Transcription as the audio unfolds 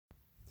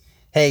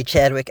Hey,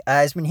 Chadwick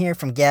Eisman here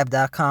from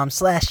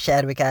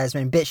gab.com/Chadwick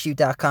Eisman,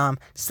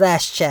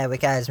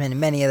 bitchute.com/Chadwick Eisman,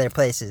 and many other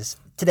places.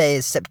 Today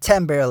is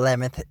September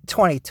 11th,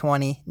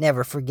 2020.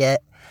 Never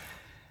forget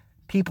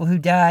people who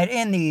died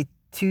in the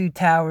Two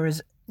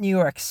Towers, New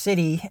York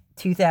City,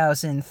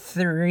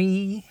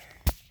 2003.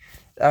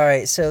 All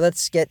right, so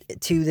let's get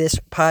to this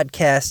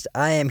podcast.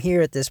 I am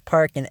here at this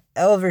park in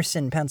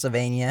Elverson,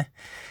 Pennsylvania.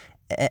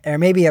 Or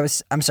maybe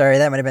I'm sorry,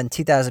 that might have been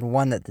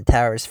 2001 that the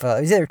towers fell.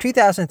 It was either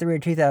 2003 or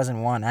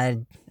 2001.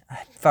 I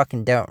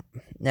fucking don't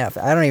know.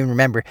 I don't even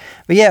remember.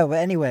 But yeah,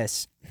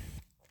 anyways,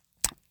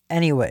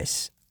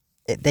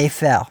 they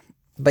fell.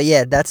 But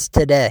yeah, that's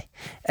today.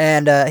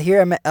 And here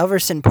I'm at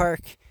Elverson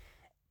Park.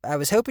 I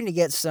was hoping to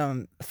get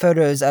some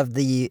photos of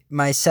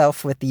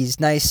myself with these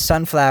nice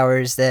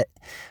sunflowers that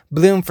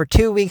bloom for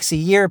 2 weeks a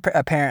year,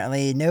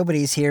 apparently.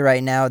 Nobody's here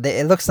right now.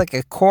 It looks like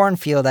a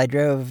cornfield. I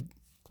drove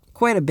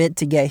quite a bit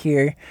to get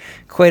here,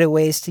 quite a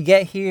ways to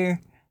get here,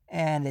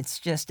 and it's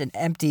just an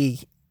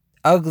empty,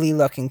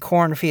 ugly-looking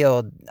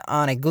cornfield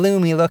on a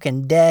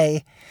gloomy-looking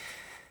day.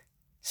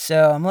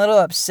 So I'm a little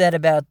upset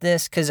about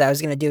this because I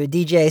was going to do a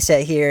DJ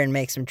set here and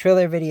make some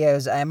Triller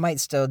videos. I might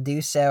still do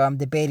so. I'm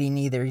debating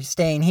either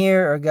staying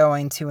here or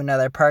going to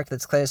another park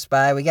that's close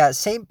by. We got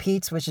St.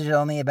 Pete's, which is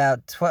only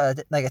about a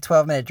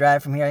 12-minute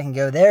drive from here. I can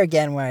go there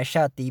again where I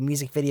shot the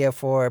music video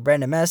for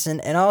Brenda Messon.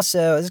 And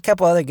also, there's a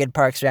couple other good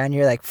parks around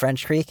here like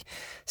French Creek.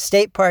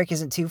 State Park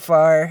isn't too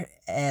far,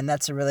 and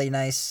that's a really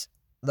nice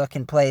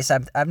looking place.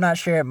 I'm not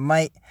sure it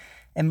might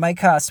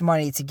cost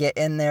money to get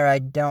in there. I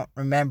don't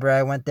remember.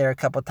 I went there a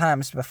couple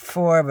times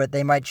before, but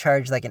they might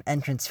charge like an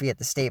entrance fee at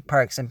the state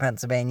parks in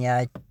Pennsylvania.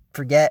 I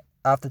forget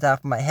off the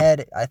top of my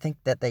head. I think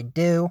that they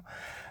do.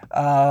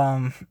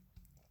 And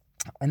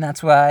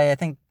that's why I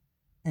think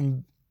I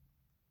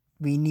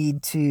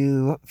need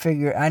to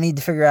figure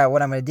out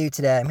what I'm going to do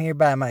today. I'm here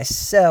by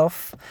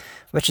myself,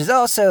 which is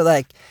also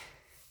like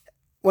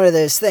one of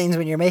those things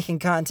when you're making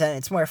content,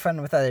 it's more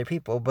fun with other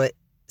people, but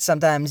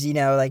sometimes,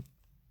 like,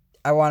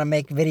 I want to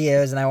make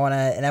videos and I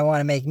want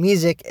to make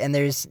music, and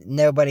there's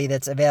nobody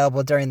that's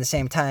available during the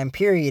same time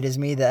period as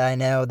me that I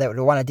know that would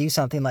want to do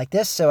something like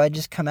this. So I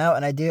just come out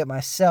and I do it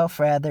myself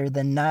rather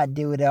than not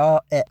do it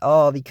at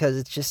all because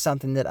it's just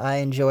something that I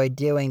enjoy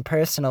doing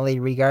personally,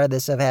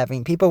 regardless of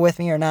having people with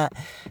me or not.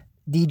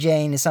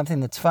 DJing is something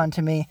that's fun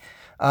to me.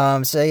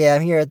 So yeah,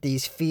 I'm here at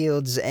these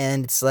fields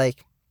and it's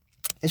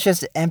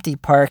just an empty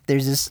park.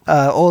 There's this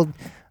old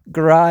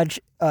garage.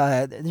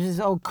 There's this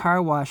old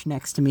car wash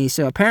next to me.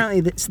 So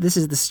apparently this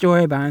is the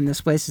story behind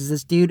this place. Is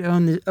this dude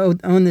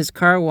owned this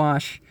car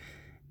wash,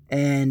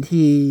 and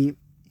he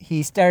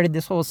started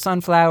this whole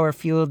sunflower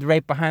field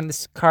right behind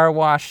this car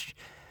wash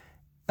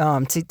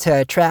to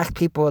attract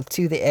people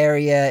to the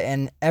area.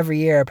 And every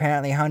year,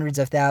 apparently, hundreds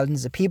of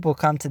thousands of people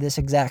come to this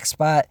exact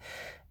spot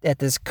at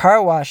this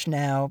car wash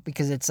now,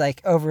 because it's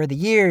like over the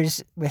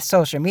years with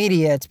social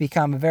media, it's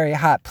become a very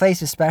hot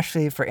place,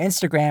 especially for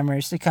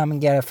Instagrammers to come and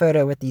get a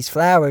photo with these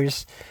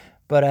flowers.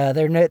 But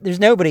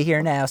there's nobody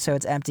here now, so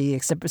it's empty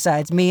except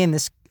besides me and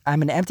this.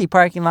 I'm in an empty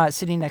parking lot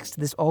sitting next to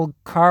this old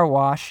car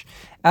wash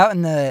out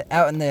in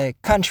the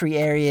country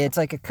area. It's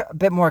like a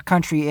bit more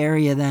country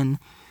area than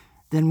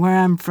where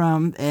I'm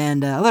from,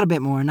 and a little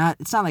bit more.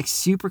 It's not like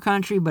super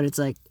country, but it's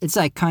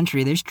like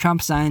country. There's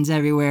Trump signs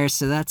everywhere,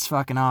 so that's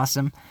fucking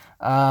awesome.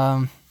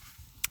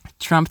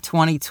 Trump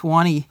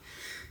 2020.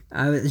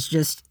 I was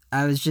just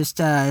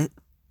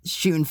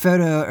shooting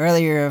photo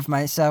earlier of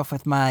myself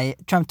with my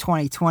Trump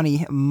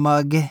 2020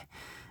 mug. What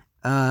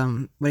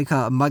do you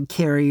call it? A mug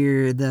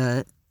carrier,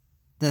 the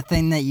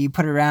thing that you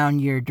put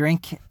around your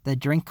drink, the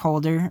drink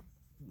holder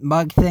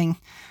mug thing.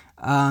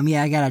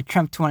 Yeah, I got a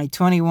Trump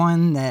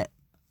 2021 that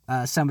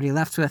somebody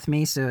left with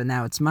me, so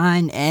now it's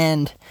mine.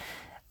 And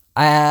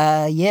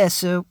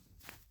so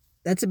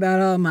that's about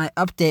all my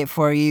update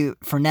for you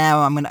for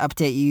now. I'm going to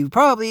update you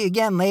probably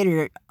again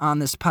later on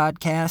this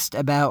podcast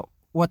about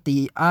what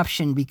the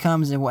option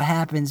becomes and what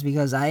happens,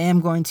 because I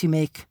am going to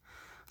make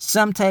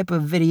some type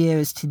of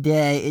videos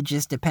today. It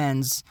just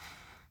depends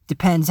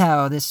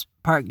how this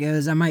part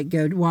goes. I might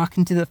go walk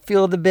into the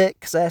field a bit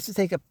because I have to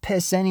take a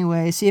piss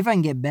anyway. See if I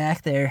can get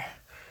back there.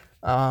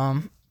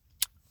 But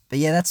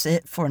yeah, that's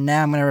it for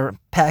now. I'm going to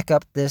pack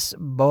up this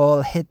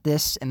bowl, hit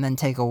this, and then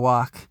take a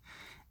walk.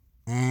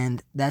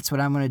 And that's what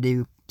I'm going to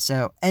do.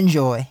 So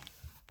enjoy.